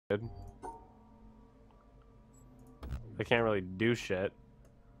I can't really do shit.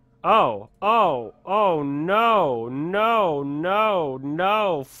 Oh, oh, oh, no, no, no,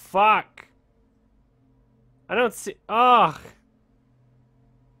 no, fuck. I don't see, ugh.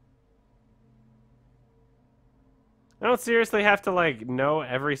 I don't seriously have to, like, know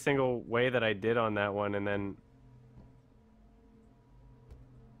every single way that I did on that one and then...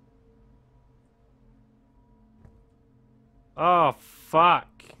 Oh, fuck.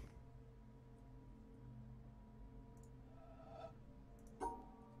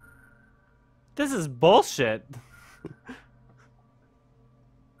 This is bullshit.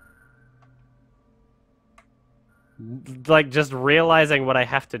 Like, just realizing what I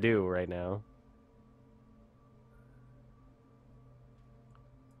have to do right now.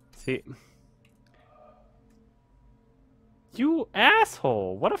 See? You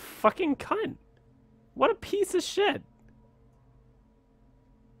asshole! What a fucking cunt! What a piece of shit!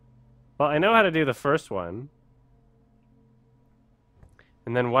 Well, I know how to do the first one.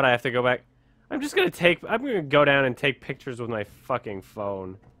 And then what, I have to go back... I'm gonna go down and take pictures with my fucking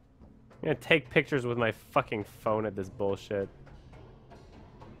phone. I'm gonna take pictures with my fucking phone at this bullshit.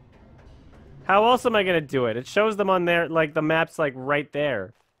 How else am I gonna do it? It shows them on there, like, the map's, like, right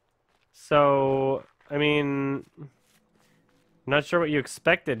there. So, I mean... I'm not sure what you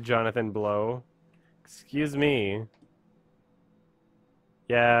expected, Jonathan Blow. Excuse me.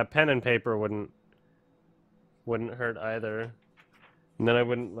 Yeah, pen and paper wouldn't hurt either. And then I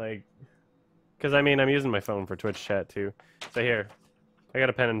wouldn't, like... Because, I mean, I'm using my phone for Twitch chat, too. So here. I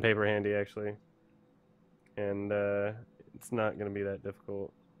got a pen and paper handy, actually. And, it's not gonna be that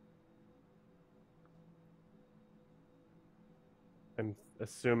difficult. I'm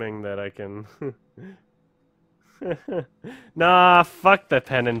assuming that I can... Nah, fuck the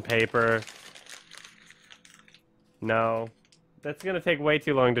pen and paper. No. That's gonna take way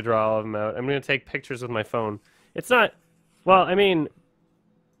too long to draw all of them out. I'm gonna take pictures with my phone. It's not... Well, I mean...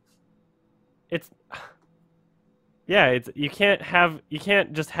 It's... Yeah, it's... You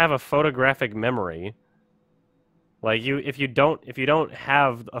can't just have a photographic memory. Like, if you don't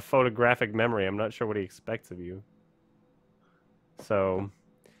have a photographic memory, I'm not sure what he expects of you. So...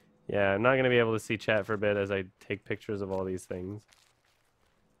 Yeah, I'm not gonna be able to see chat for a bit as I take pictures of all these things.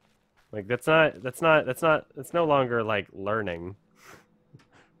 Like, that's no longer, like, learning.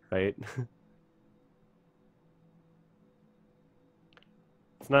 Right?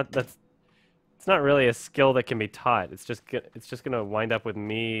 It's not really a skill that can be taught. It's just gonna wind up with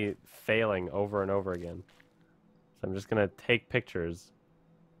me failing over and over again. So I'm just gonna take pictures.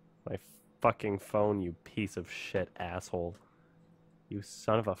 My fucking phone, you piece of shit asshole. You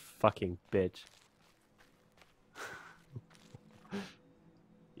son of a fucking bitch.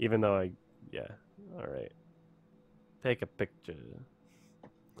 Even though yeah, alright. Take a picture.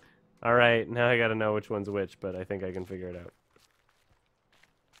 Alright, now I gotta know which one's which, but I think I can figure it out.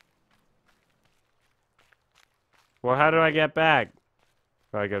 Well, how do I get back?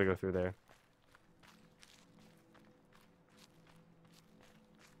 Oh, I gotta go through there.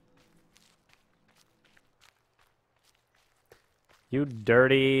 You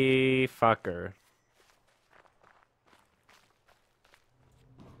dirty fucker.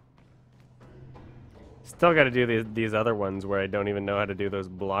 Still gotta do these other ones where I don't even know how to do those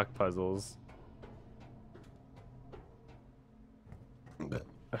block puzzles.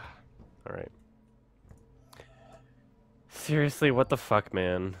 Alright. Seriously, what the fuck,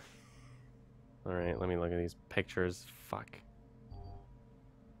 man? Alright, let me look at these pictures. Fuck.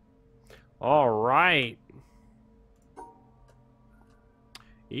 Alright!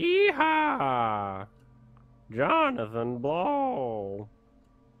 Yeehaw! Jonathan Blow!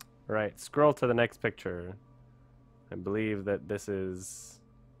 Right, scroll to the next picture. I believe that this is...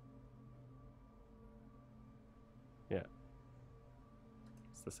 Yeah.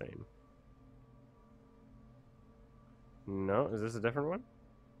 It's the same. No, is this a different one?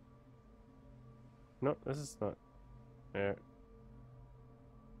 No, this is not. Yeah.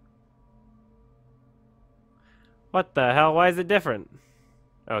 What the hell? Why is it different?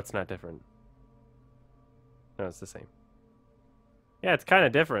 Oh, it's not different. No, it's the same. Yeah, it's kind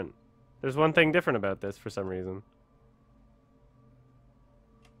of different. There's one thing different about this for some reason.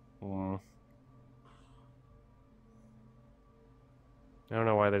 I don't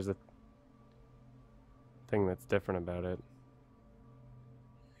know why there's a thing that's different about it.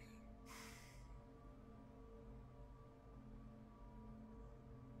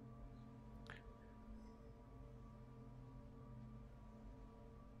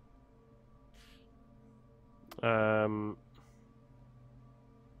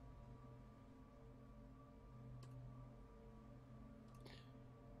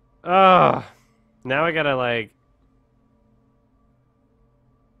 Ugh. Now I gotta, like...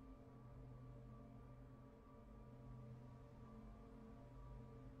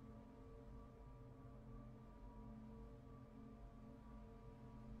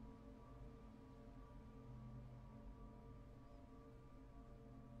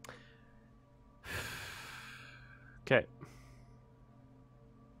 Okay.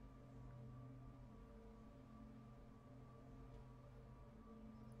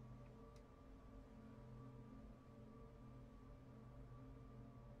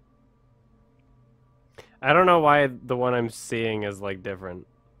 I don't know why the one I'm seeing is, like, different.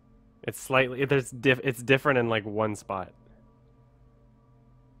 It's slightly... it's different in, like, one spot.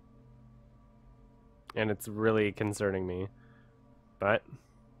 And it's really concerning me. But...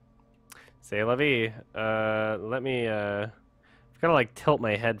 C'est la vie. Let me, I've gotta, like, tilt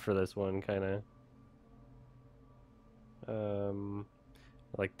my head for this one, kinda.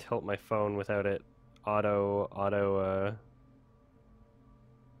 Like, tilt my phone without it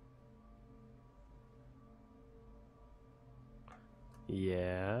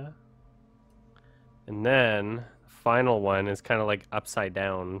yeah. And then, the final one is kind of like upside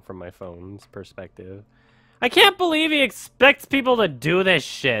down from my phone's perspective. I can't believe he expects people to do this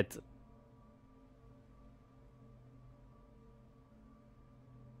shit.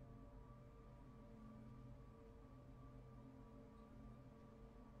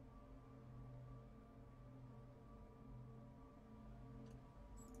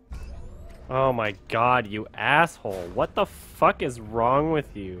 Oh my god, you asshole. What the fuck is wrong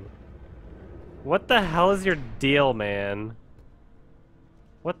with you? What the hell is your deal, man?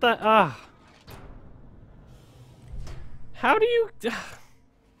 What the... How do you...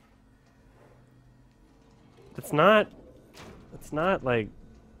 It's not... It's not, like...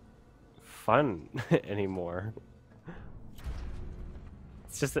 fun anymore.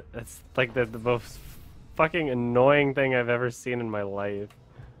 It's just... It's like the most fucking annoying thing I've ever seen in my life.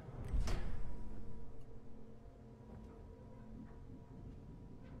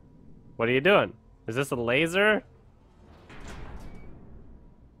 What are you doing? Is this a laser?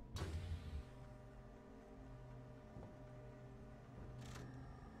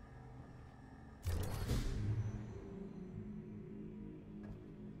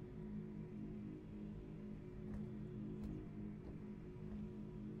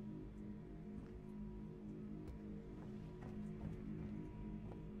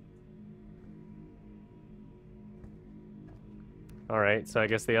 Alright, so I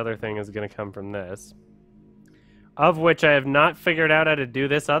guess the other thing is gonna come from this. Of which I have not figured out how to do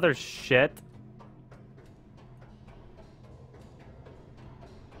this other shit.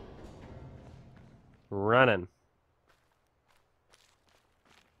 Running.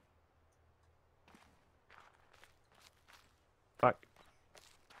 Fuck.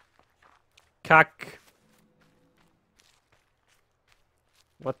 Cock.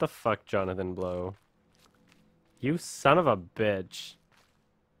 What the fuck, Jonathan Blow? You son of a bitch.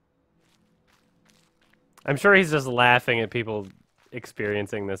 I'm sure he's just laughing at people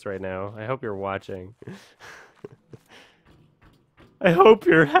experiencing this right now. I hope you're watching. I hope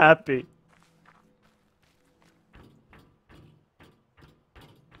you're happy.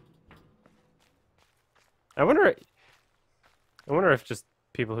 I wonder if just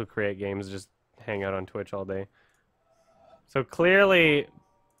people who create games just hang out on Twitch all day. So clearly,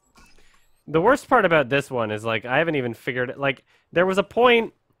 the worst part about this one is, like, I haven't even figured it. Like, there was a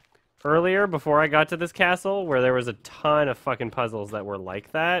point earlier before I got to this castle where there was a ton of fucking puzzles that were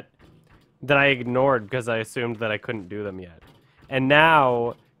like that I ignored because I assumed that I couldn't do them yet. And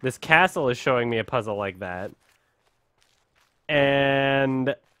now this castle is showing me a puzzle like that.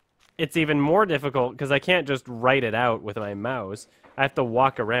 And it's even more difficult because I can't just write it out with my mouse. I have to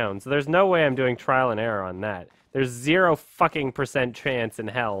walk around. So there's no way I'm doing trial and error on that. There's 0 fucking % chance in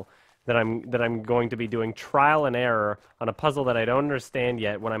hell that I'm going to be doing trial and error on a puzzle that I don't understand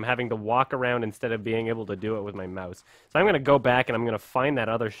yet when I'm having to walk around instead of being able to do it with my mouse. So I'm going to go back and I'm going to find that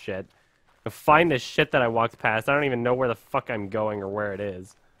other shit. Find this shit that I walked past. I don't even know where the fuck I'm going or where it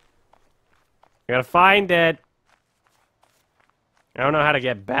is. I gotta find it. I don't know how to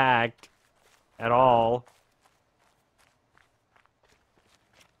get back at all.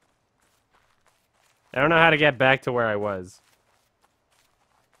 I don't know how to get back to where I was.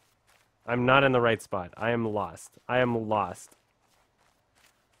 I'm not in the right spot. I am lost. I am lost.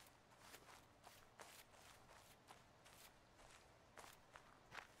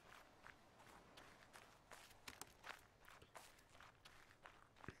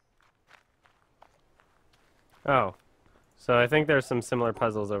 Oh. So I think there's some similar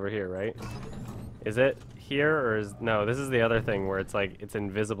puzzles over here, right? Is it here, or is... No, this is the other thing where it's like, it's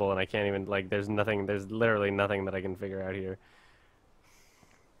invisible and I can't even, like, there's nothing, there's literally nothing that I can figure out here.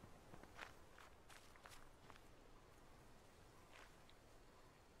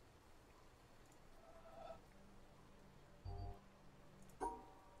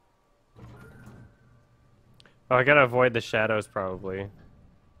 Oh, I gotta avoid the shadows, probably.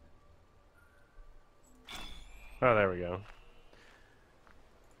 Oh, there we go.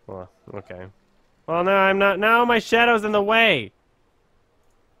 Well, okay. Well, no, I'm not... Now my shadow's in the way!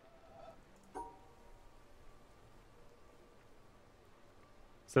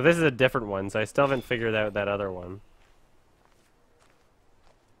 So this is a different one, so I still haven't figured out that other one.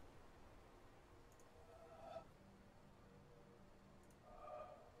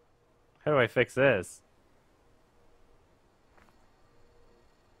 How do I fix this?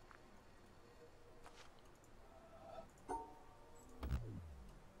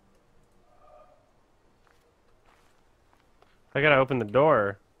 I gotta open the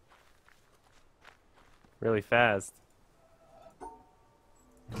door really fast.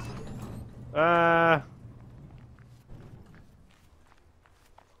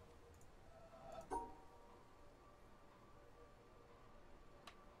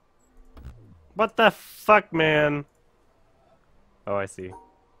 What the fuck, man? Oh, I see.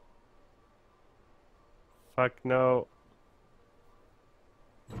 Fuck no.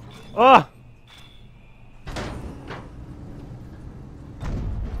 Oh!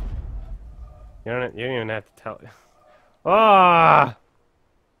 You don't even have to tell. Ah!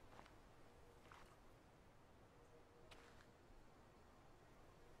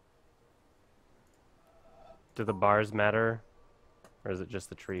 Do the bars matter? Or is it just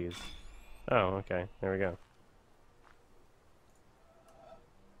the trees? Oh, okay. There we go.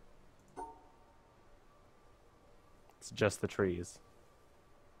 It's just the trees.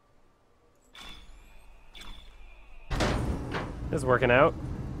 It's working out.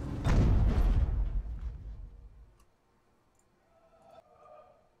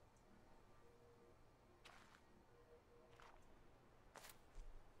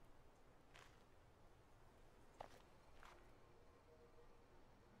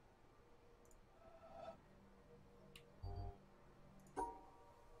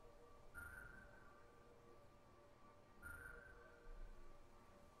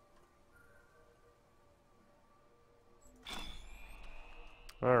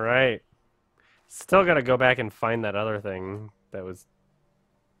 Alright. Still gotta go back and find that other thing that was...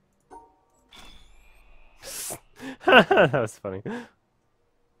 That was funny.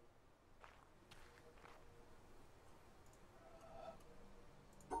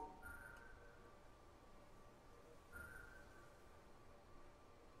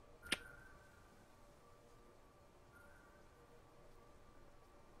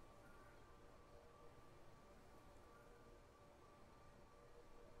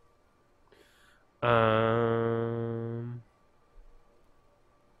 Um...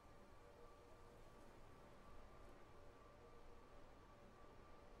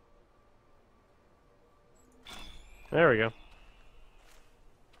 There we go.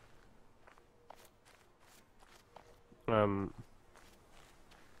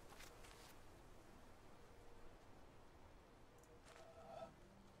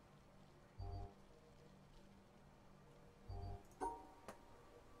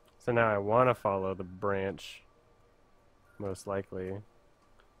 So now I want to follow the branch, most likely.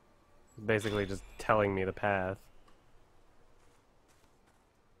 It's basically just telling me the path.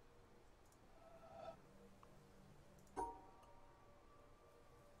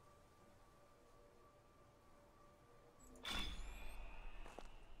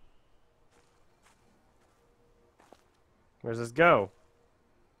 Where does this go?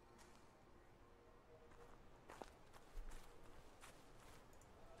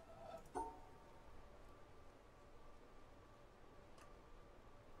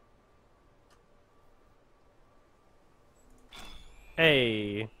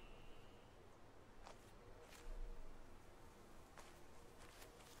 Hey.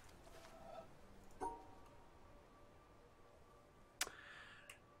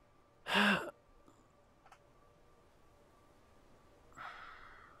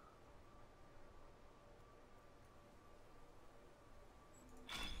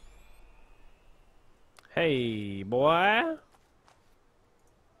 Hey, boy.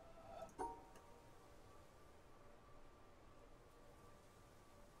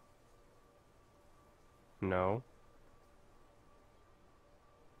 No.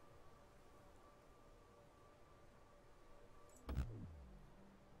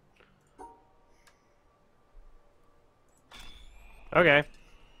 Okay.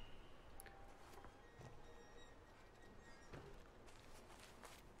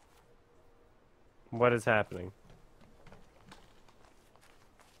 What is happening?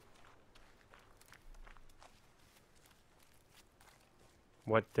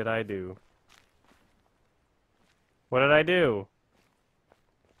 What did I do? What did I do?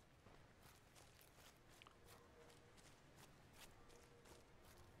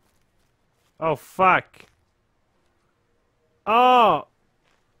 Oh, fuck. Oh!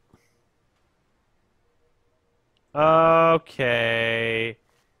 Okay.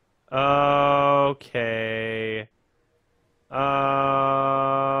 Okay.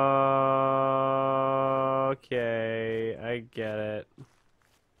 Okay. I get it.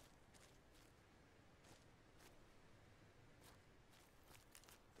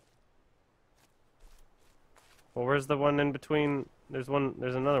 Well, where's the one in between? There's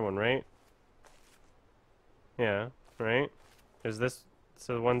another one, right? Yeah, right? There's this,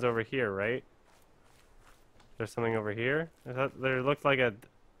 so the one's over here, right? There's something over here? I thought there looked like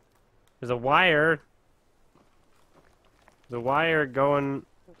there's a wire. The wire going,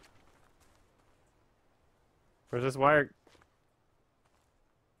 where's this wire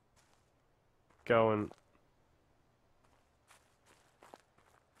going?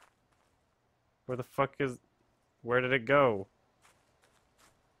 Where the fuck where did it go?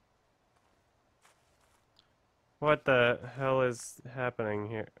 What the hell is happening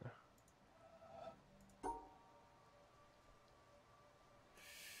here?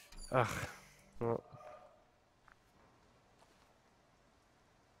 Ugh. Well.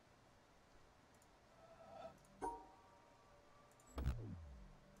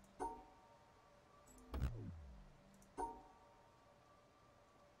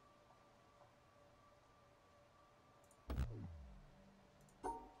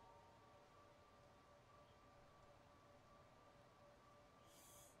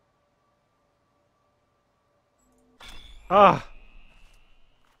 Ah!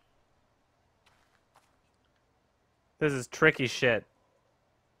 This is tricky shit.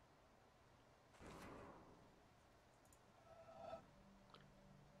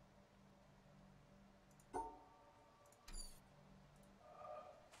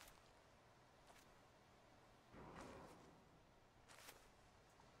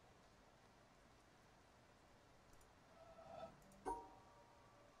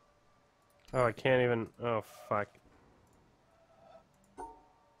 Oh, I can't even. Oh, fuck.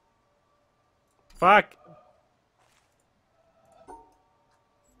 Fuck!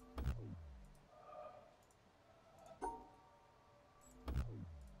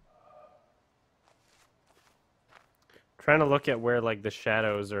 Trying to look at where, like, the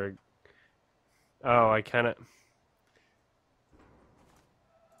shadows are. Oh, I kinda.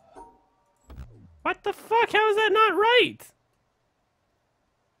 What the fuck? How is that not right?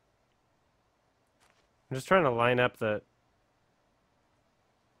 I'm just trying to line up the.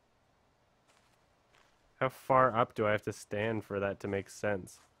 How far up do I have to stand for that to make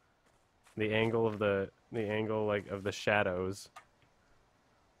sense? The angle of the angle like of the shadows.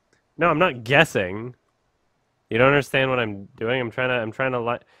 No, I'm not guessing. You don't understand what I'm doing? I'm trying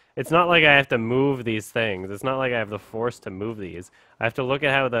to it's not like I have to move these things. It's not like I have the force to move these. I have to look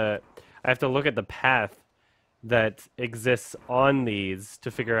at I have to look at the path that exists on these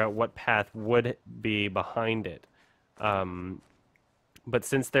to figure out what path would be behind it. But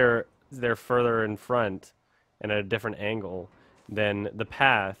since they're further in front and at a different angle, then the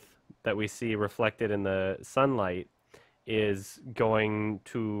path that we see reflected in the sunlight is going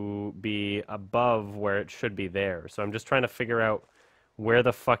to be above where it should be there. So I'm just trying to figure out where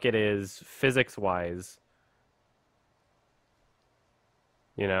the fuck it is physics-wise.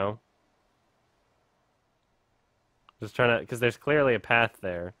 You know? Just trying to, because there's clearly a path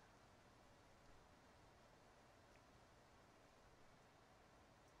there.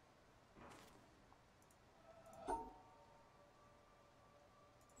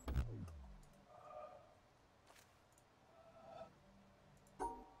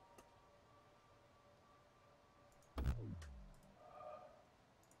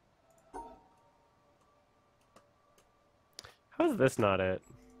 How is this not it?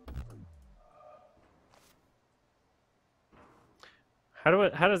 How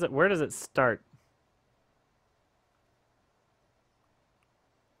does it, where does it start?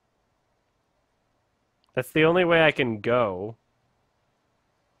 That's the only way I can go.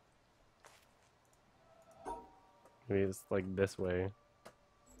 Maybe it's like this way.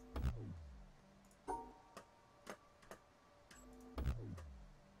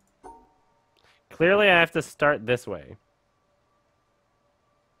 Clearly I have to start this way.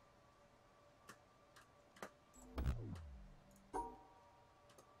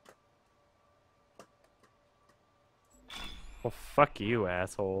 Well, fuck you,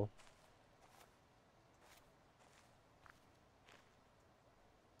 asshole.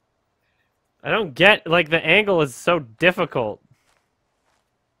 I don't get, like, the angle is so difficult.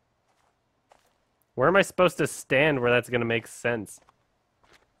 Where am I supposed to stand where that's gonna make sense?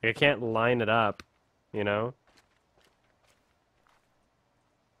 Like, I can't line it up, you know?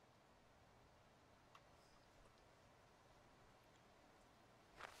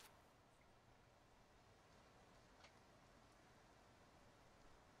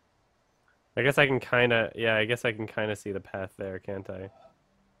 I guess I can kinda, yeah, I guess I can kinda see the path there, can't I?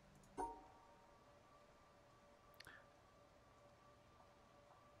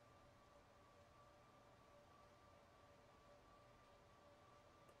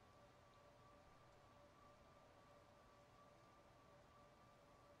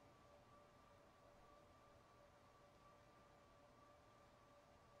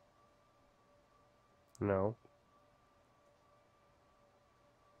 No.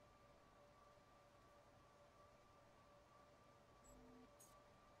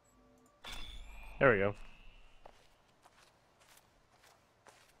 There we go.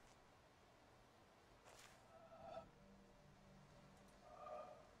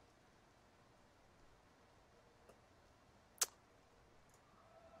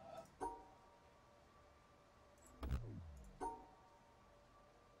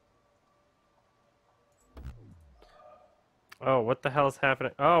 Oh, what the hell's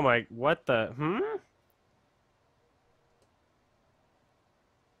happening? Oh my, what the,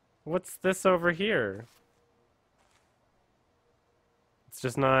 What's this over here? It's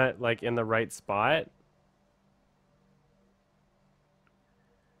just not, like, in the right spot?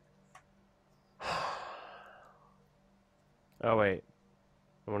 Oh, wait.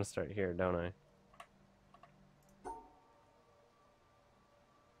 I want to start here, don't I?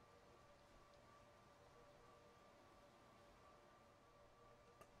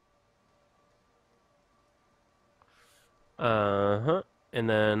 Uh-huh. And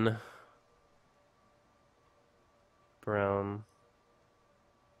then... brown...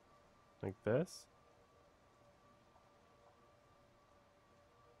 like this?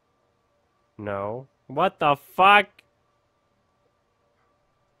 No. What the fuck?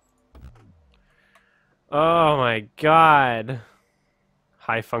 Oh my god.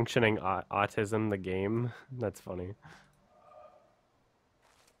 High functioning autism, the game. That's funny.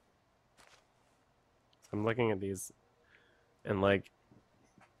 So I'm looking at these and like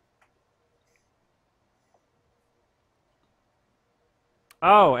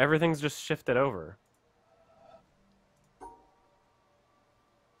oh, everything's just shifted over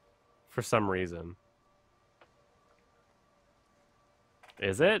for some reason.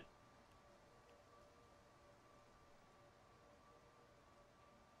 Is it?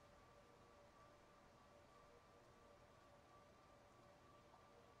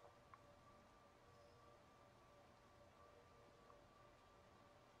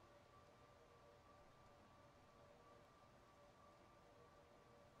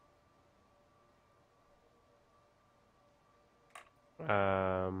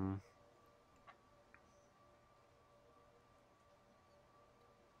 Um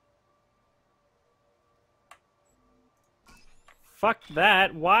Fuck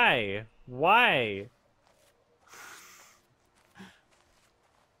that. Why? Why?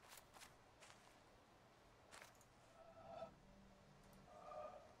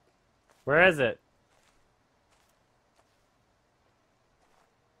 Where is it?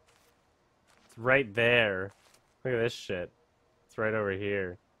 It's right there. Look at this shit. It's right over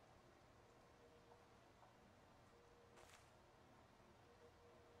here.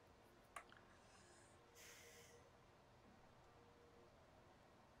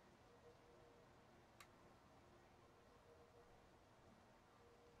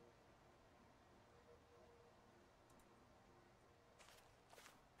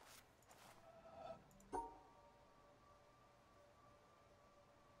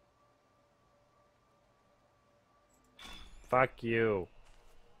 Fuck you.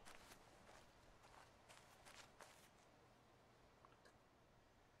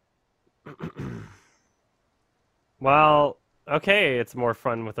 Well, okay, it's more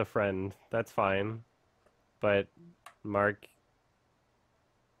fun with a friend. That's fine. But Mark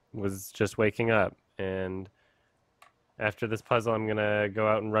was just waking up, and after this puzzle, I'm gonna go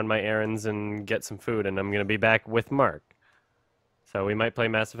out and run my errands and get some food, and I'm gonna be back with Mark. So we might play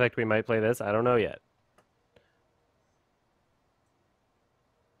Mass Effect, we might play this, I don't know yet.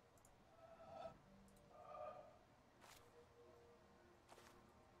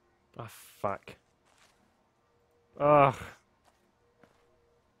 Oh, fuck. Ugh.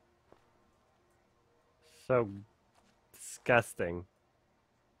 So disgusting.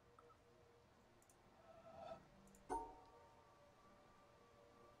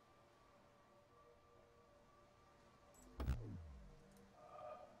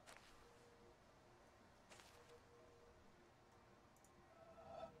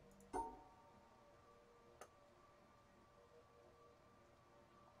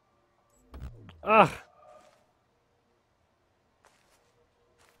 Ugh.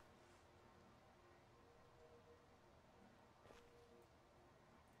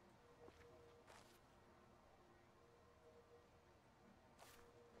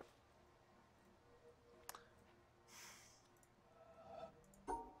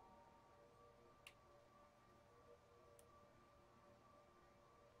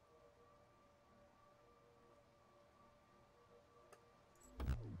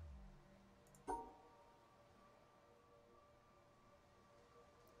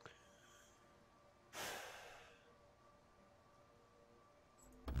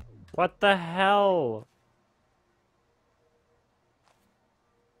 What the hell?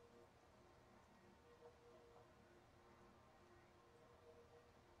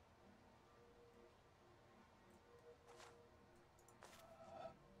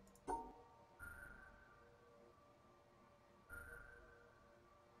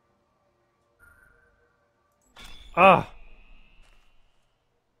 Ugh.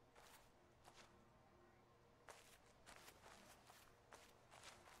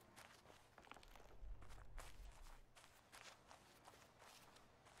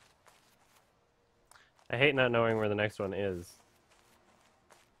 I hate not knowing where the next one is.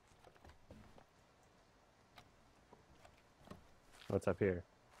 What's up here?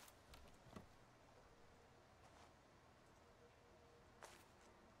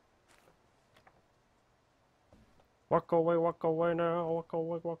 walk away now, walk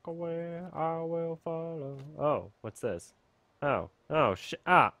away, I will follow. Oh, what's this? Oh, ugh.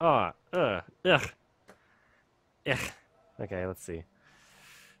 Ugh. Okay, let's see.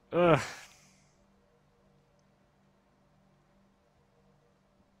 Ugh.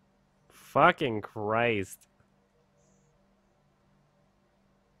 Fucking Christ.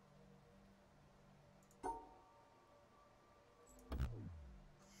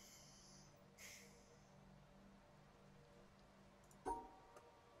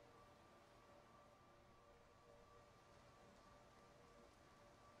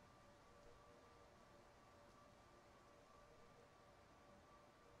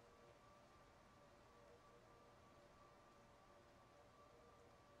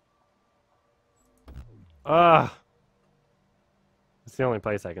 Ugh. It's the only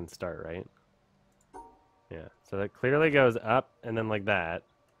place I can start, right? Yeah. So that clearly goes up, and then like that.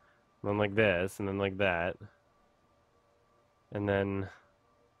 And then like this, and then like that. And then...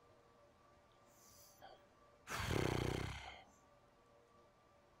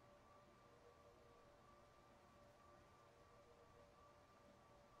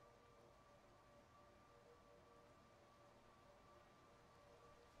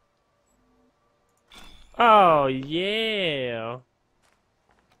 Oh, yeah!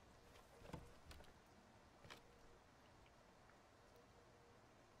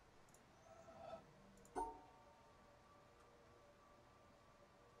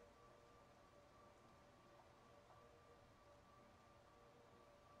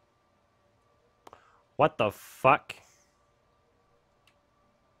 What the fuck?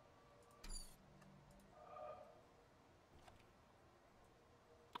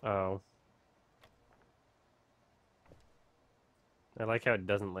 Oh. I like how it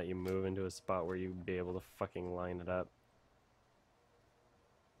doesn't let you move into a spot where you'd be able to fucking line it up.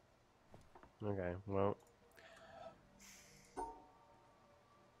 Okay, well...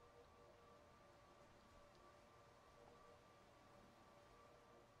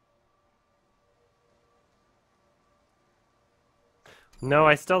 No,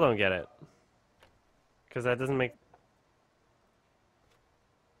 I still don't get it. Because that doesn't make...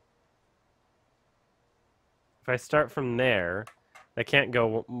 If I start from there, I can't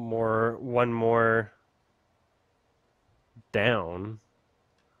go one more down.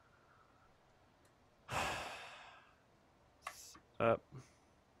 Up.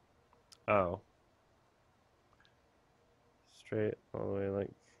 Oh. Straight all the way like...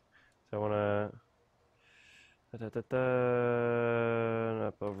 So I want to...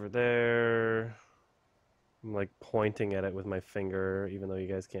 Up over there. I'm like pointing at it with my finger, even though you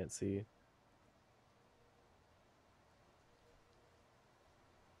guys can't see.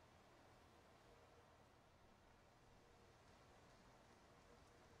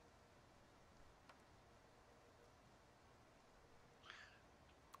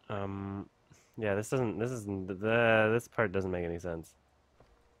 Yeah, this part doesn't make any sense.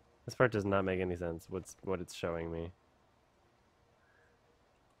 This part does not make any sense. What it's showing me.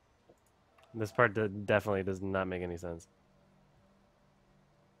 This part definitely does not make any sense.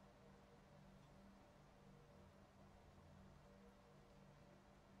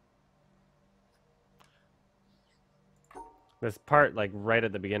 This part, like, right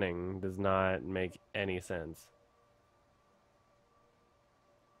at the beginning does not make any sense.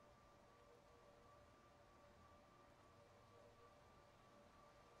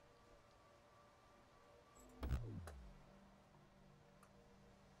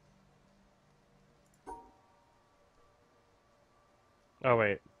 Oh,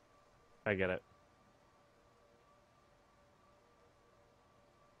 wait. I get it.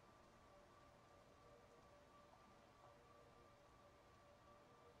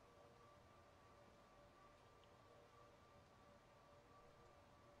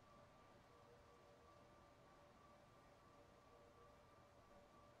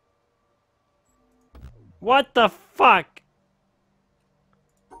 What the fuck?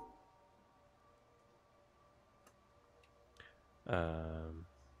 Um...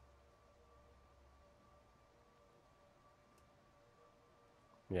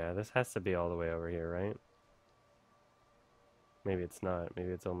 Yeah, this has to be all the way over here, right? Maybe it's not. Maybe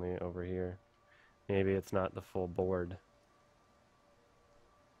it's only over here. Maybe it's not the full board.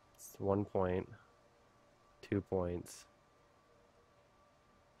 It's 1 point, 2 points,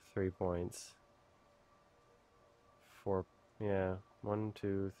 3 points, 4. Yeah, 1,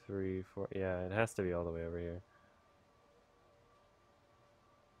 2, 3, 4. Yeah, it has to be all the way over here.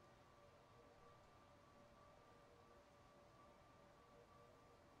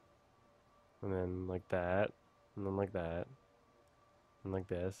 And then like that, and then like that, and like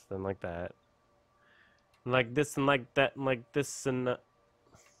this, then like that, and like this, and like that, and like this, and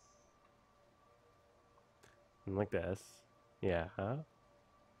like this. Yeah. Huh?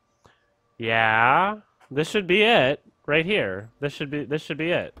 Yeah. This should be it right here. This should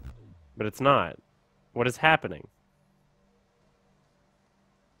be it. But it's not. What is happening?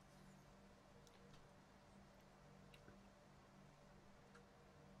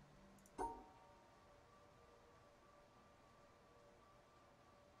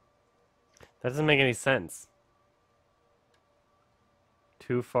 That doesn't make any sense.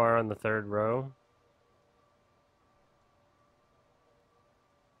 Too far on the third row.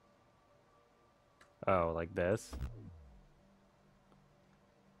 Oh, like this.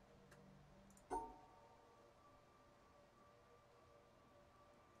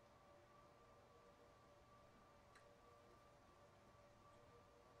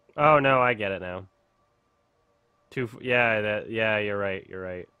 Oh no, I get it now. Yeah, you're right. You're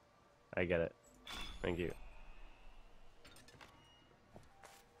right. I get it. Thank you.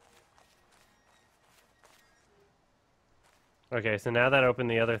 Okay, so now that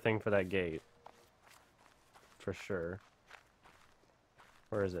opened the other thing for that gate. For sure.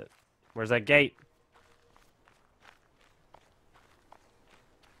 Where is it? Where's that gate?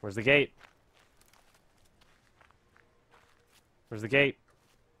 Where's the gate? Where's the gate?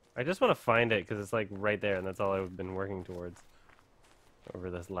 I just want to find it because it's like right there, and that's all I've been working towards over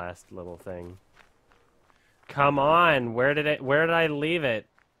this last little thing. Come on, where did I leave it?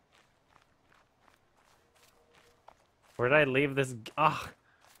 Where did I leave this? Ah,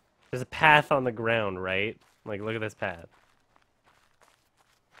 there's a path on the ground, right? Like, look at this path.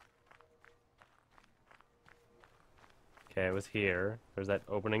 Okay, it was here. There's that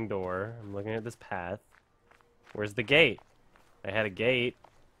opening door. I'm looking at this path. Where's the gate? I had a gate.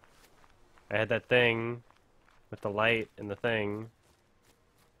 I had that thing with the light and the thing.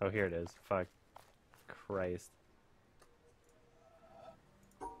 Oh, here it is. Fuck. Christ.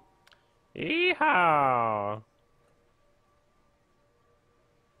 Yeehaw!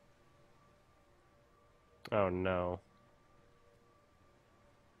 Oh no.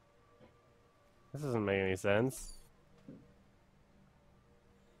 This doesn't make any sense.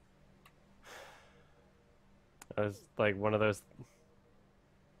 I was like one of those.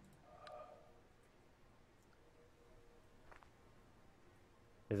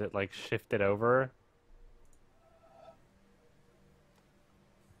 Is it like shifted over?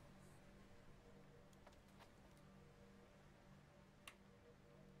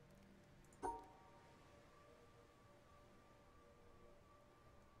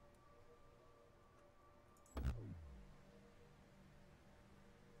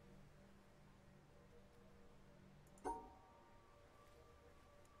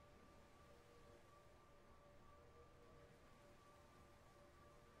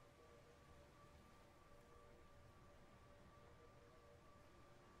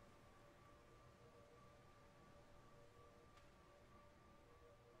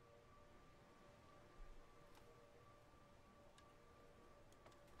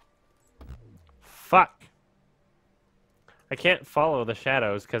 Fuck! I can't follow the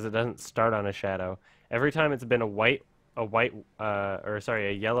shadows because it doesn't start on a shadow. Every time it's been a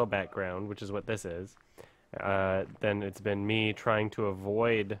yellow background, which is what this is, then it's been me trying to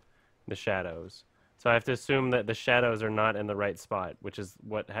avoid the shadows. So I have to assume that the shadows are not in the right spot, which is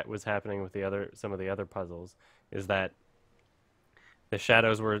what was happening with some of the other puzzles, is that the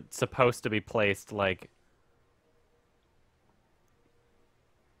shadows were supposed to be placed like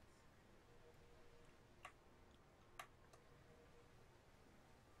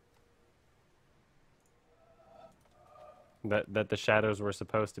that the shadows were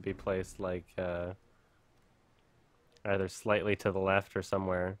supposed to be placed like either slightly to the left or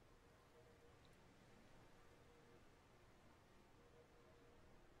somewhere.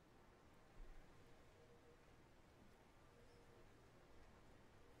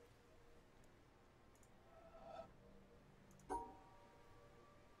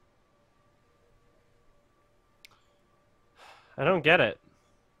 I don't get it.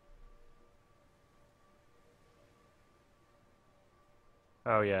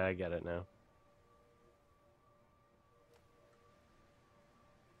 Oh yeah, I get it now.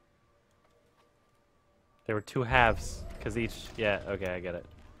 There were two halves, because each... Yeah, okay, I get it.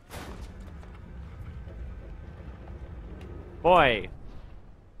 Boy!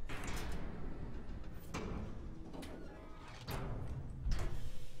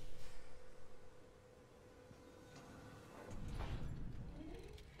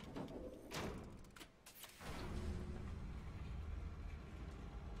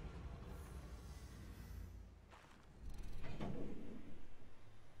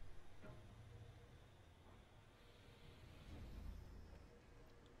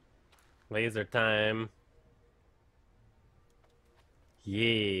 Laser time.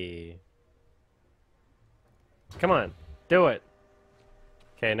 Yeah. Come on, do it.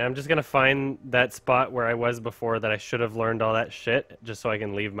 Okay, now I'm just gonna find that spot where I was before that I should have learned all that shit, just so I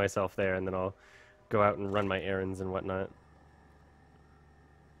can leave myself there, and then I'll go out and run my errands and whatnot.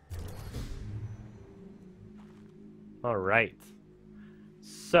 Alright.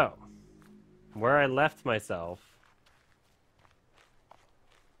 So, where I left myself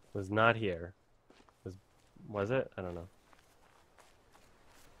was not here. Was it? I don't know.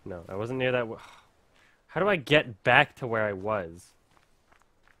 No, I wasn't near that. How do I get back to where I was?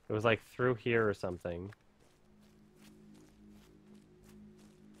 It was like through here or something.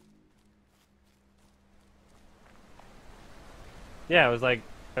 Yeah, it was like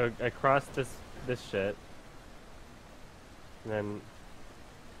I crossed this shit. And then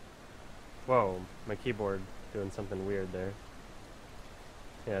whoa, my keyboard doing something weird there.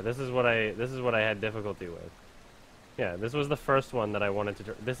 Yeah, this is what I had difficulty with. Yeah, this was the first one that I wanted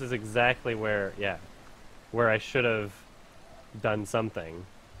to this is exactly where, yeah, where I should have done something.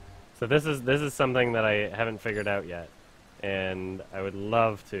 So this is something that I haven't figured out yet, and I would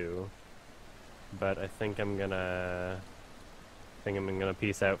love to, but I think I'm gonna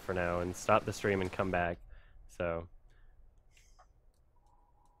peace out for now and stop the stream and come back. So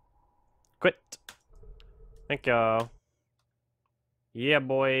quit. Thank y'all. Yeah,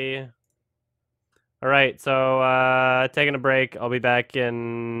 boy. All right, so taking a break. I'll be back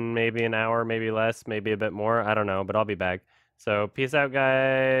in maybe an hour, maybe less, maybe a bit more. I don't know, but I'll be back. So peace out,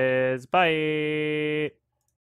 guys. Bye.